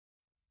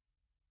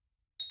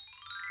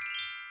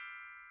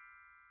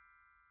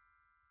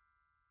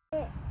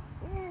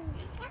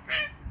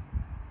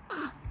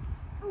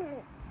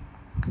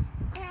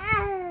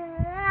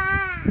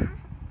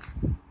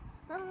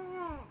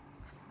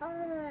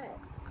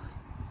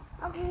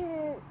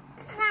Okay,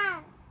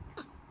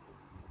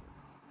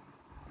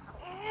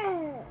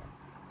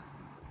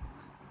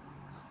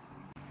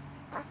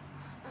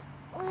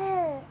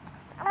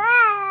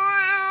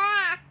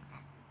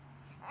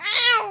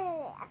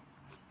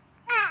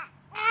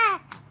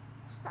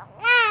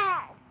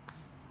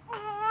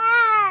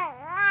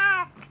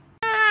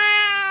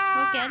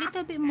 a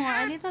little bit more,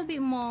 a little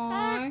bit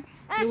more.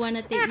 You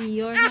wanna take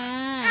your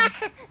huh?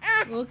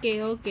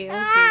 Okay, okay,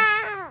 okay.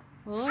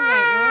 Alright,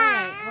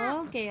 alright.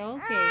 Okay,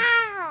 okay.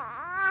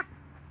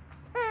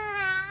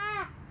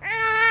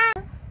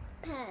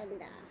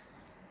 Panda.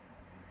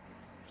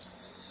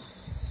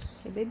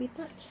 Okay, baby,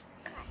 touch.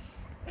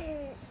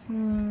 Turn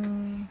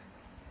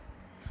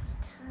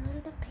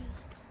the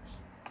page.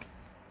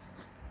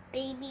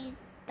 Baby's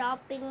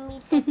stopping me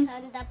to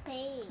turn the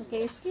page.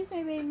 Okay, excuse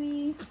me,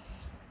 baby.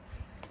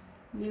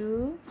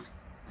 You?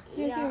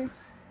 Here, Yeah.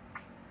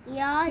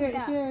 here.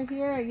 Yoda.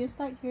 Here. You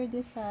start here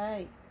this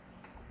side.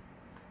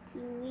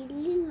 You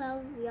really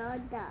love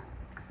Yoda.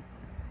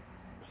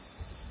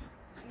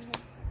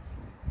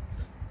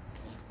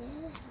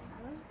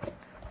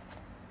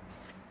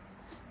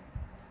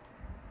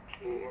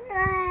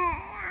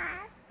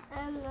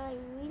 And I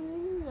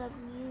really love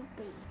you,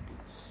 baby.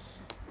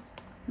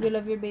 You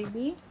love your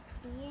baby?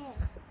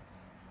 Yes.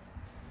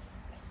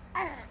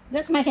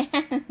 That's my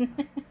hand.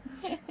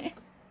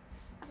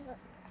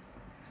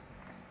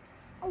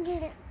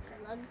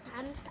 Long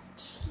time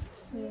touch.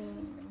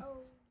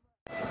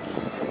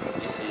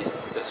 This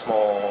is the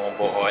small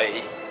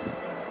boy.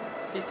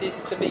 This is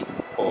the big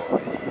boy.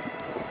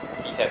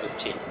 He haven't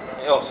changed.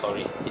 Oh,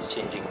 sorry, he's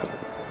changing now.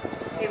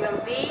 He will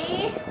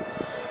be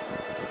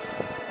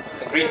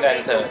A Green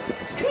Lantern.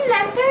 Green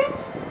Lantern.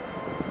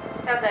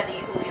 Tell Daddy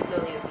who you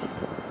will be.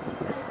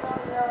 I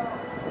don't know.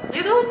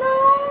 You don't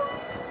know?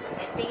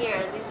 I think you're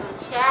a little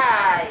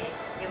shy.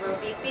 You will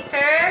be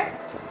Peter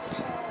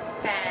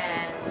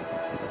Pan.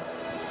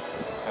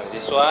 And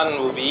this one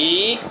will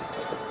be.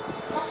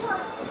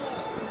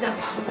 The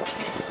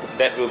pumpkin.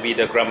 That will be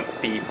the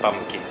Grumpy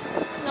Pumpkin.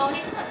 No,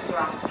 he's not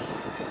grumpy.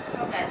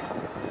 Okay.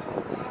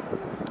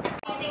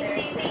 Ding,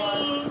 ding,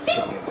 ding,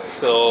 ding.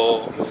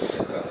 So,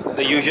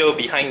 the usual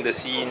behind the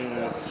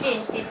scenes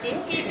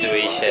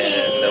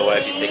situation. The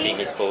wife is taking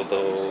his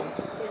photo.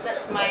 Is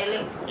that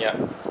smiling? Yeah,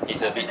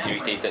 he's a bit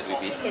irritated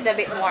with it. It's a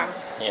bit warm.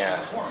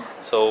 Yeah.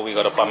 So we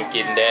got a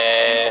pumpkin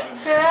there.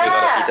 We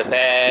got a Peter What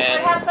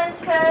Pan. happened,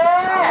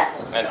 Kurt?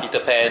 And Peter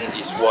Pan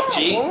is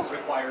watching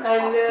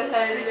Hello.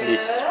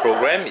 this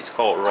program. It's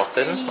called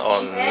Rotten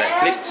on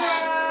Netflix.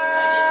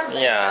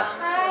 Yeah,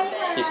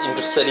 he's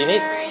interested in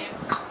it.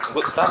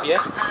 Good stuff,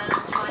 yeah.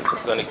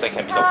 So next time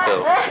can be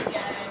doctor.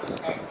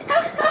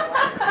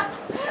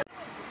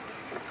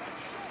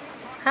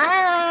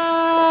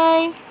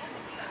 Hi.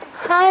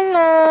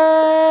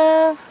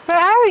 Hello. Where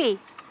are we?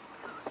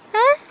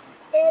 Huh?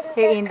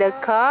 We're in the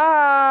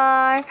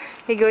car.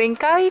 We're going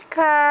kai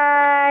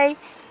kai.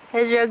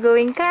 Ezra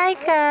going kai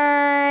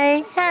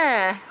kai.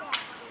 Huh?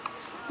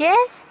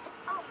 Yes?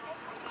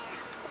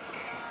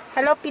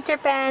 Hello, Peter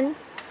Pan.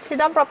 Sit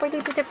down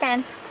properly, Peter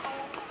Pan.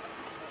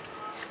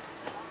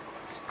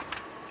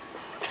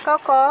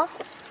 Coco.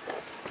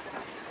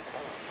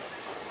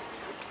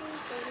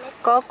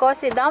 Coco,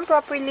 sit down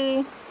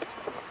properly.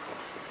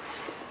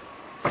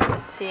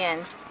 So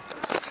yan.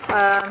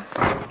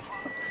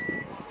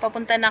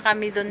 Papunta na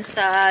kami dun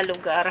sa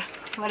lugar.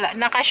 Wala,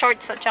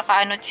 naka-shorts at saka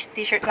ano,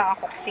 t-shirt lang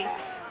ako kasi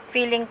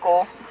feeling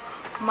ko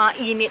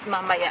mainit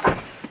mamaya.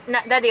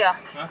 Daddy, oh.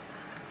 Huh?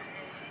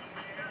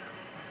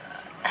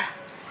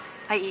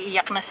 Ay,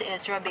 iiyak na si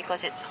Ezra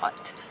because it's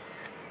hot.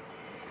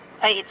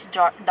 Ay, it's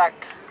dark.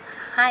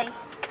 Hi.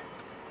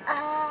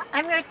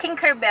 I'm your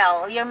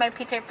Tinkerbell. You're my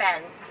Peter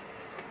Pan.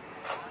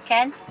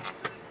 Ken?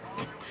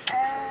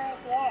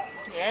 Yes.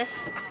 Yes.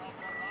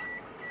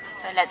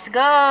 So let's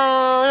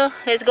go.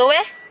 Let's go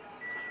where?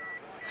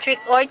 Trick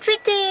or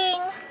treating.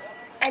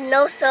 And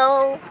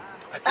also,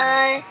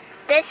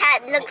 this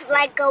hat looks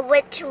like a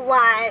witch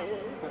one.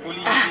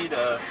 Hopefully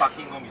the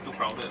parking won't be too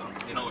crowded.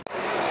 You know.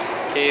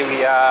 Okay,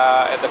 we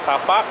are at the car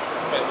park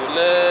at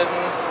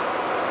Woodlands.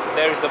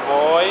 There is the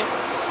boy.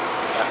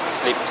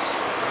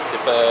 Slippers.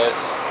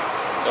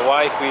 The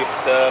wife with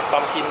the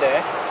pumpkin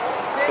there.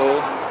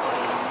 So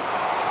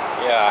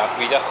yeah,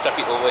 we just strap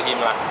it over him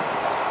lah.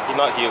 If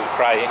not, he'll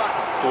cry.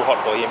 It's too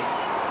hot for him.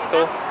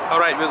 So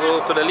alright, we'll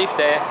go to the lift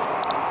there.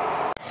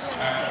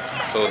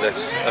 So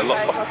there's a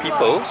lot of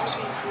people.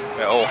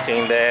 We're all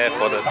walking there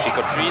for the trick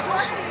or treat.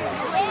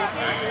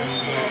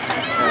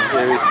 And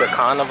here is the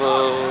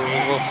carnival.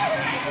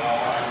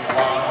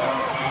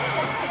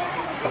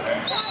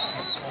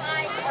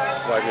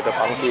 Wife with the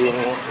pumpkin.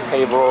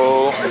 Hey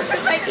bro,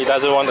 he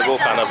doesn't want to go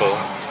carnival.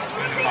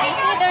 You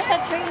see there's a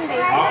train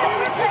there.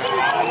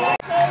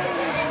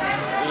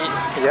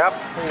 Yep,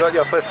 you got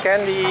your first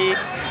candy.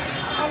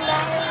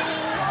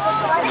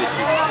 This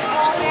is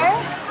Here?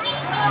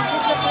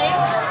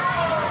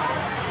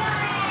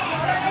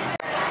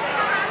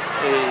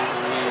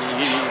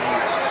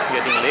 It's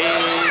getting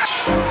late.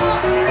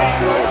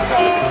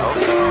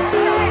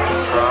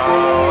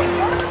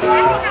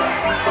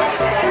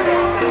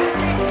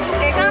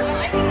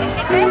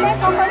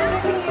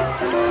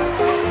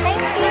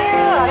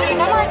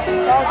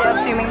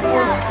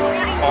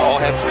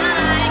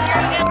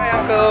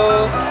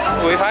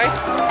 Wave hi.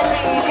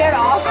 Get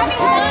off.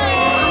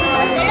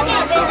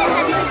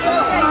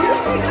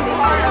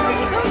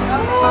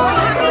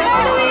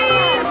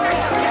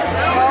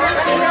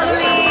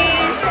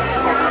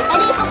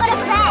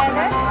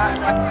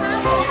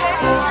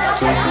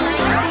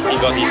 He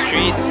got his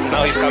treat.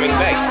 Now he's coming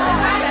back.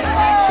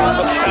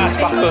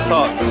 Sparkle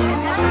thoughts.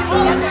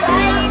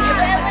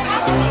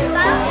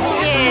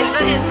 Yes,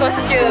 that's his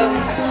costume.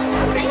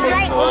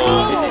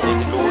 So this is his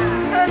look.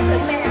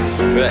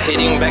 We're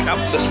heading back up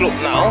the slope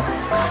now.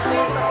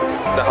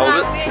 The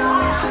houses.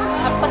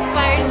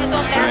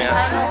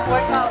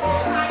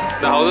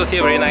 The houses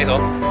here very nice, oh.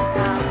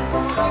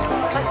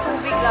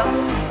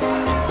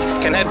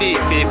 Can have the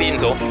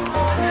Philippines, oh.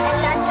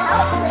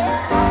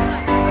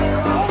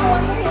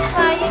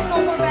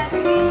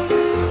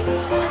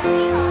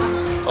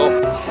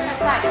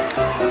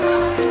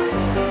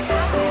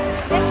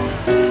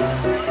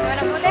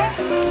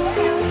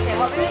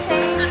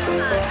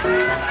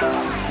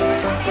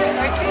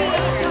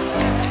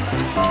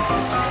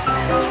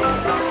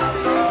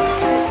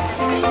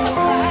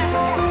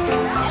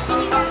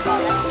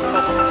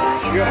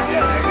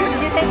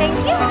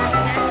 Thank you. Thank you.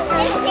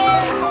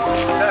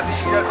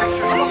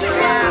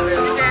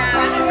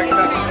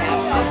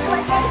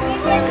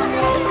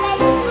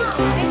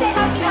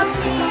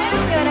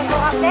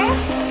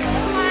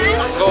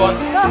 Go on.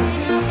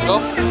 Go.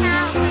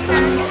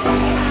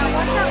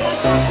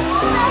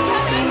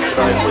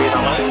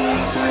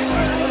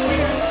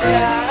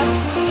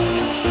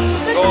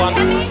 Go on.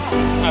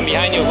 I'm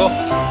behind you. Go.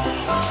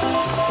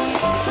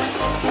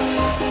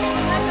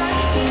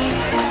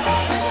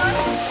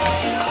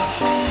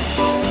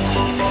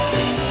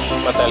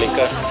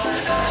 Metallica.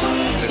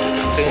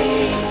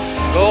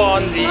 Go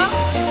on, Z.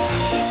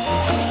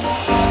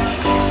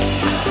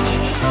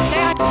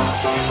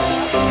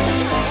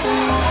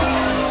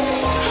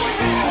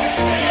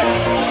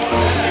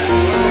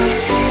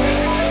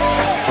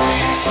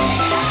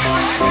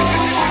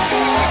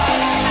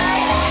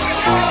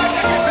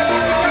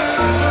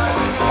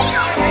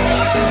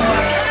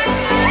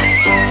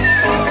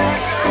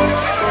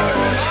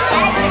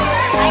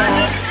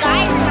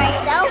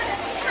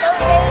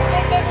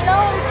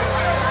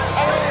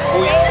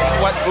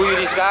 Who you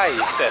this guy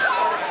says?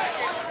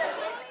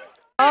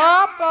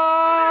 Opo!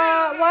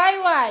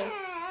 Why?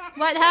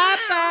 What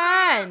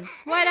happened?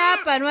 What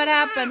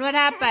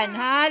happened?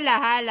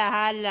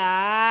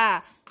 Hala.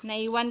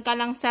 Naiwan ka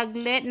lang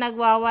saglit,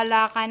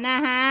 nagwawala ka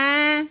na,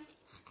 ha?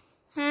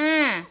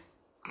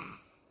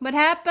 What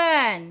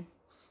happened?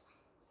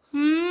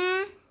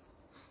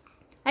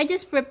 I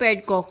just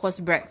prepared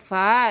Coco's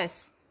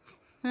breakfast.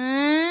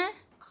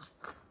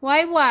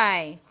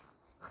 Why?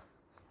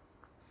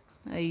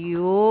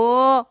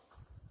 Ayo.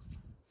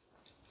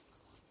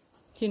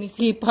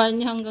 Sinisipan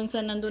niya hanggang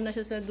sa nandun na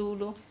siya sa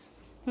dulo.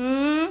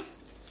 And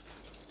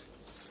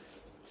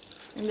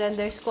then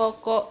there's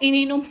Coco.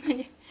 Ininom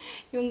na niya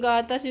yung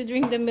gatas. You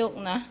drink the milk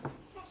na.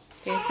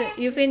 Okay, so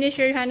you finish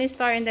your honey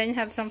star and then you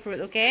have some fruit,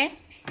 okay?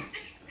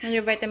 And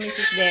your vitamins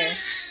is there.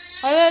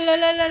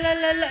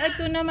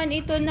 Ito naman.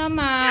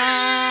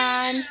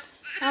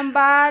 Ang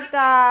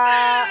bata.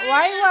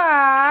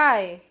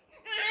 Why?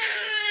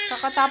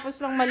 Kakatapos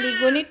lang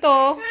maligo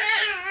nito.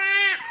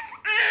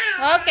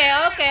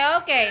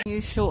 Okay.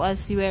 You show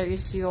us where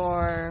is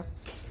your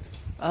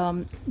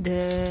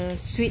the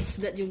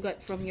sweets that you got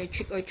from your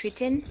trick or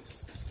treating.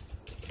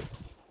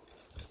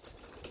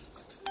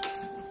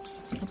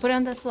 Put it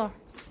on the floor.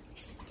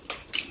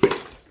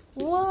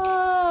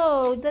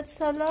 Whoa,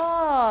 that's a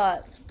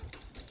lot.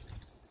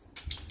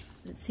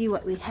 Let's see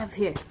what we have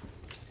here.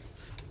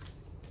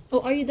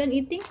 Oh, are you done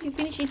eating? You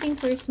finish eating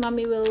first.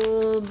 Mommy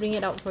will bring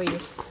it out for you.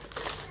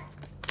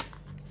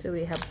 So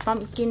we have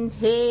pumpkin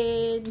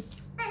head.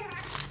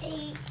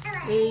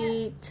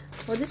 8.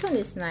 Oh, this one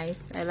is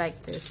nice. I like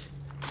this.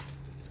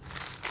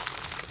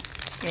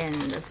 And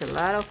there's a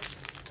lot of...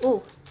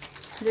 Oh,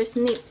 there's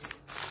nips.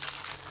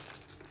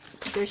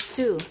 There's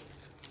 2.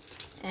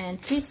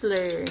 And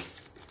Twizzler.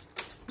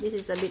 This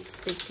is a bit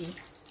sticky.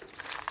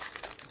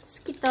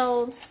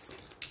 Skittles.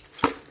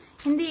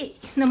 Hindi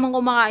naman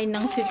kumakain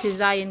ng sweet si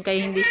Zion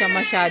kaya hindi siya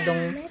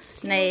masyadong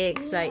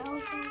na-excite.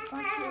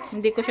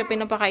 Hindi ko siya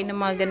pinapakain ng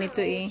mga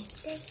ganito eh.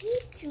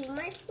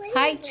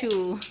 Hi,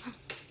 Chu.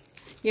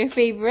 Your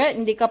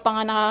favorite? Hindi ka pa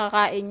nga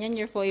nakakakain yan.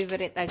 Your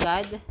favorite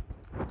agad.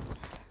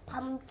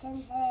 Pumpkin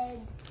head.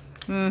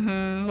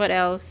 What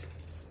else?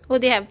 Oh,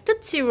 they have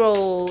Tootsie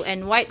Roll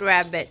and White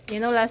Rabbit.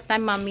 You know, last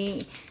time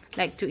Mommy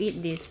liked to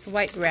eat this.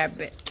 White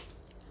Rabbit.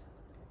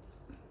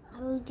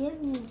 I will give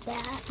you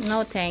that.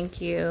 No, thank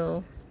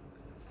you.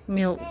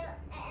 Milk.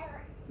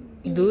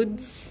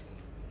 Dudes.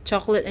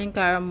 Chocolate and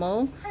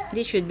caramel.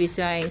 This should be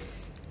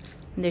nice.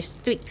 There's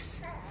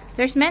Twix.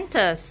 There's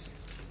Mentos.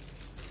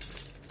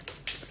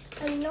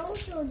 And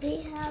also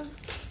they have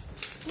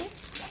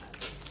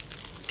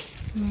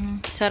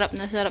Sarap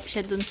na sarap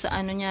siya dun sa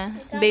ano niya.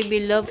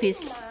 Baby love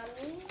his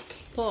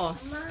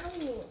paws.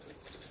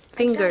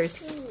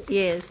 Fingers.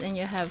 Yes, and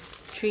you have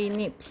 3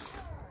 nips.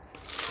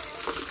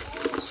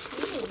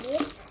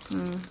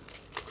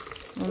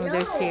 Oh, no,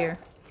 there's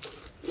here.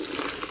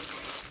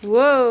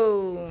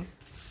 Whoa!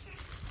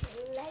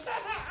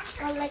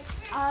 Let's collect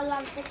all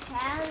of the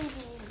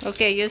candy.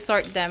 Okay, you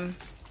sort them.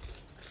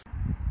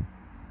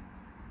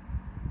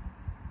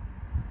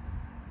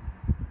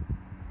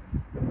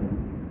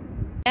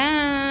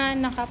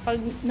 Yan,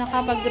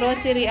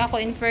 nakapag-grocery ako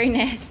in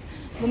fairness.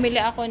 Bumili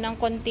ako ng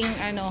konting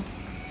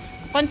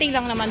konting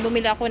lang naman.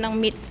 Bumili ako ng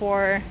meat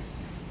for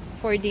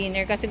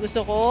dinner kasi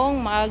gusto kong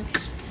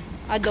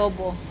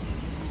mag-adobo.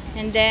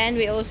 And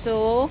then we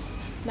also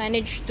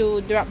managed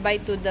to drop by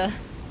to the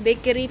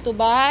bakery to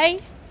buy,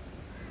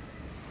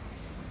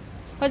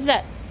 what's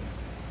that?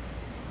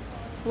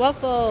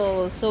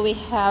 Waffles. So we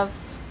have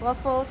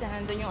waffles and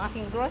andun yung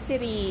aking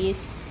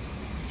groceries.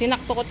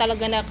 Sinakto ko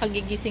talaga na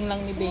kagigising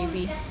lang ni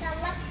baby.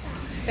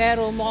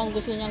 Pero mukhang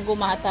gusto niyang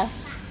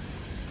gumatas.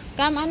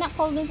 Come anak,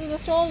 fold into the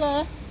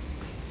stroller.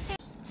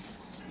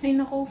 Ay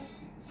naku.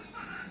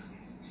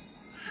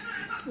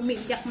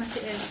 Umiiyak na si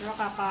Ezra.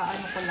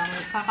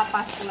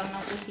 Kakapas ko lang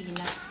ng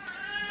kusina.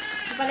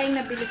 Ito pala yung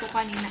nabili ko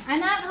kanina.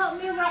 Anak, help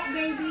me rock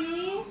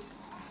baby.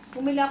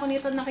 Bumili ako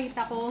nito,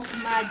 nakita ko.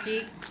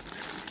 Magic.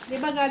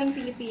 Diba galing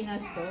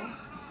Pilipinas to?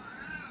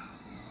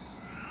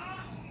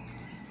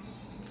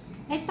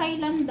 Ay,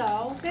 Thailand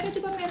daw. Pero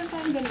diba meron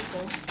tayong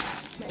ganito?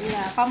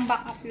 Yeah,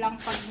 pang-back up lang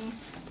pag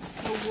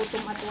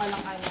nagugutom at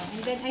walang ano.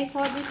 And then, I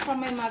saw this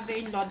from my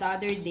mother-in-law the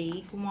other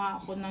day.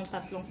 Kumuha ako ng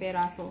 3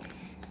 peraso.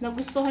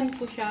 Nagustuhan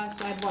ko siya,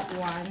 so I bought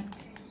one.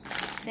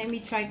 Let me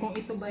try kung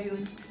ito ba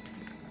yun.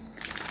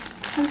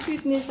 Ang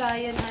sweet ni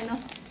Zion,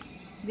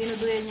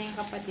 dinuduyan niya yung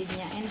kapatid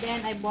niya. And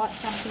then, I bought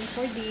something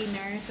for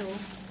dinner. So,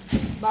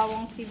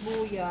 bawang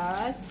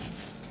sibuyas.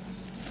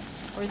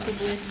 Or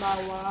sibuyas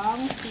bawang,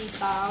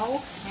 sitaw,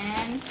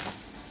 and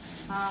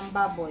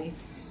baboy.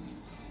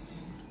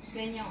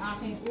 Yan yung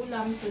aking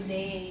ulam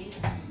today.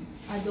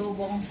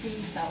 Adobong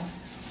sitaw.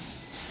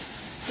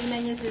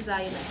 Tingnan nyo si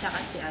Zion at saka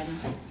si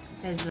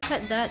Ezra. Look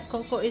at that.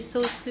 Coco is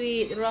so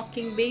sweet.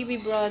 Rocking baby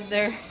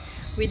brother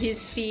with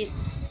his feet.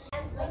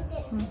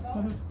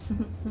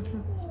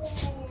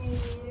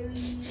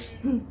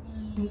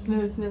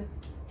 Smell.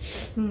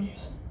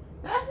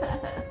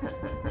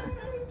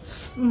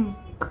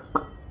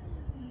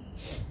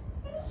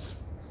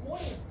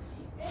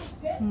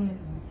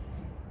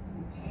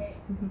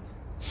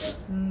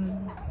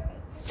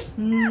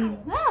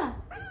 Ah!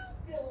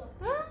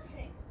 Huh?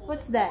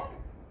 What's that?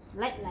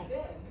 Light. Light.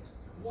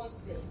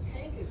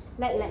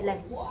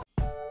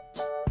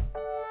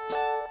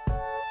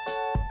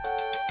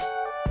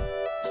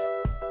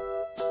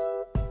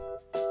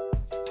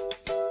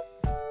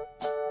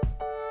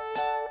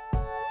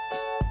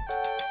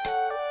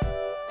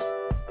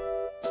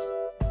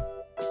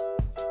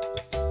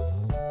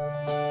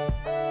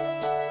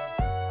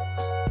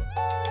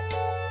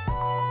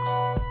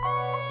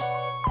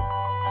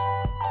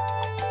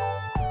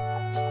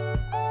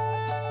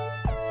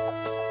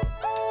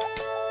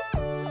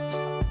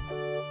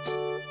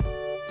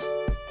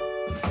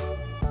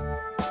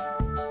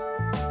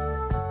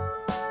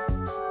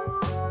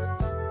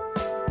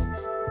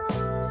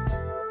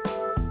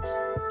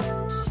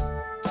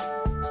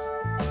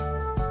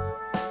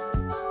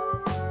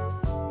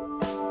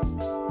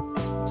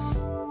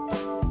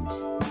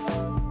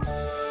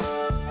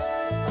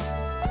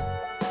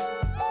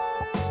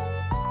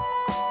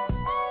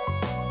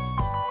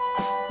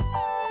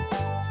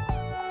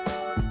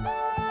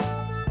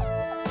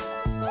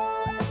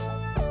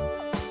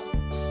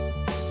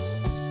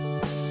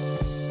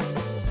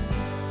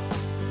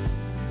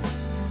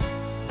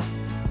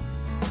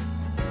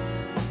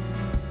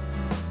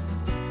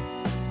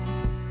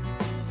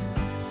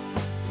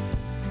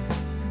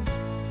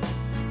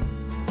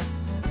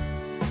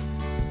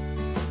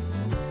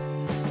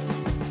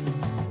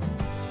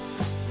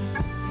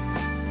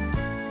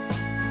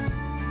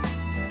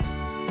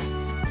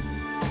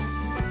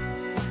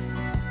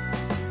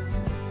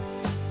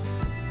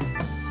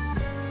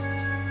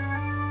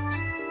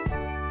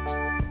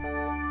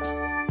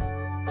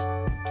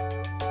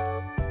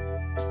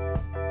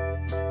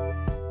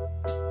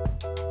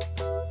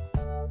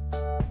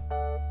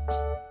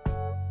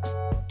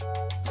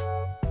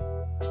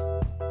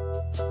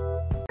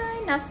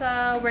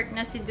 Nasa work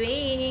na si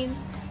Dwayne.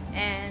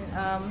 And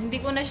hindi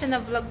ko na siya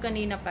na-vlog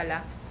kanina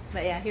pala.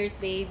 But yeah, here's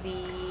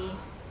baby.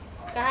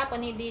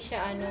 Kahapon hindi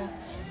siya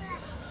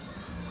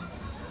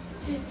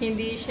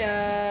hindi siya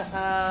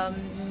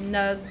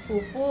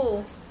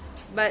nagpupo.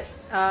 But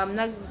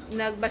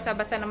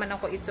nagbasa-basa naman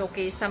ako, it's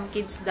okay. Some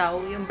kids daw,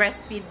 yung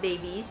breastfeed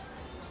babies,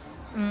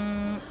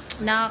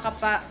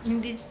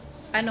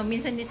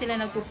 minsan hindi sila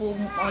nagpupo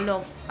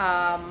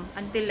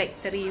until like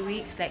 3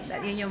 weeks, like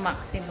that. Yun yung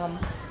maximum.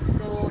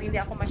 So, hindi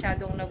ako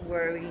masyadong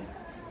nag-worry.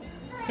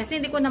 Kasi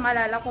hindi ko na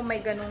maalala kung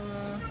may ganung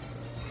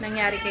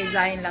nangyari kay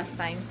Zion last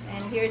time.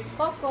 And here's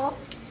Coco.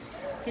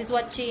 He's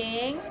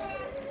watching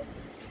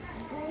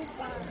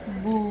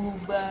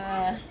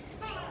Buba.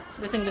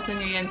 Gusto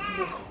niyo yan si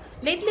Buba.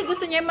 Lately,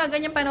 gusto niya yung mga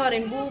ganyan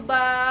panoorin.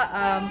 Buba,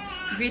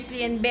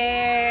 Grizzly and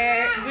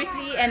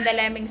the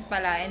Lemmings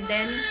pala. And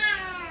then,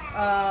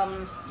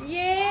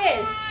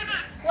 yes!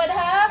 What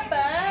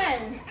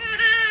happened?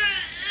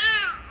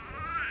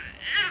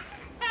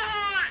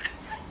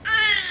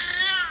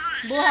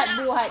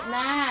 Buhat-buhat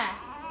na.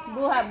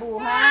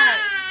 Buhat-buhat.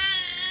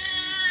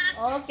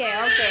 Okay,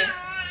 okay.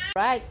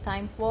 Right,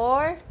 time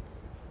for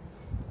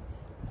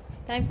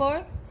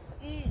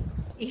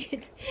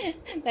eat.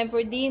 Time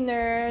for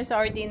dinner. So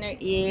our dinner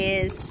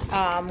is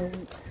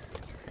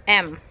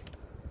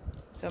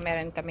So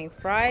meron kaming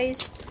fries,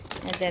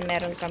 and then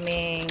meron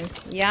kaming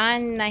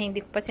yan na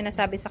hindi ko pa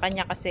sinasabi sa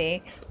kanya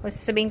kasi kung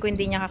sasabihin ko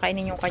hindi niya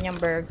kakainin yung kanyang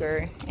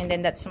burger, and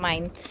then that's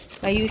mine.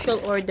 My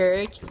usual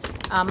order,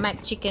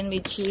 mac chicken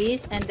with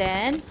cheese, and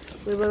then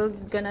we will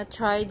gonna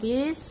try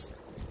this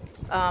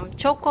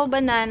choco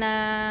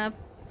banana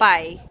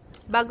pie.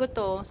 Bago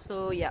to,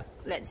 so yeah,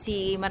 let's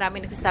see.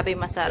 Marami nagsasabi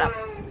masarap.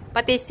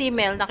 Pati si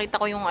Mel, nakita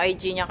ko yung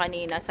IG niya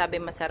kanina, sabi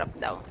masarap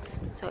daw.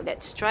 So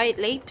let's try it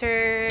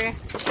later.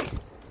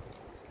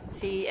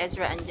 Si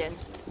Ezra andyan.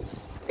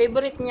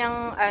 Favorite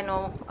niyang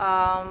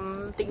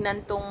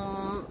tignan tong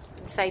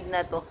side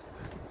na to.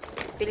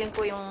 Feeling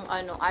ko yung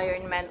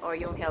Iron Man or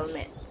yung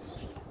helmet.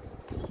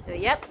 So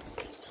yep.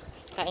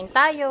 Kain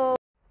tayo.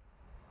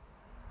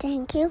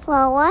 Thank you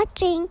for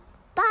watching.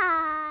 Bye.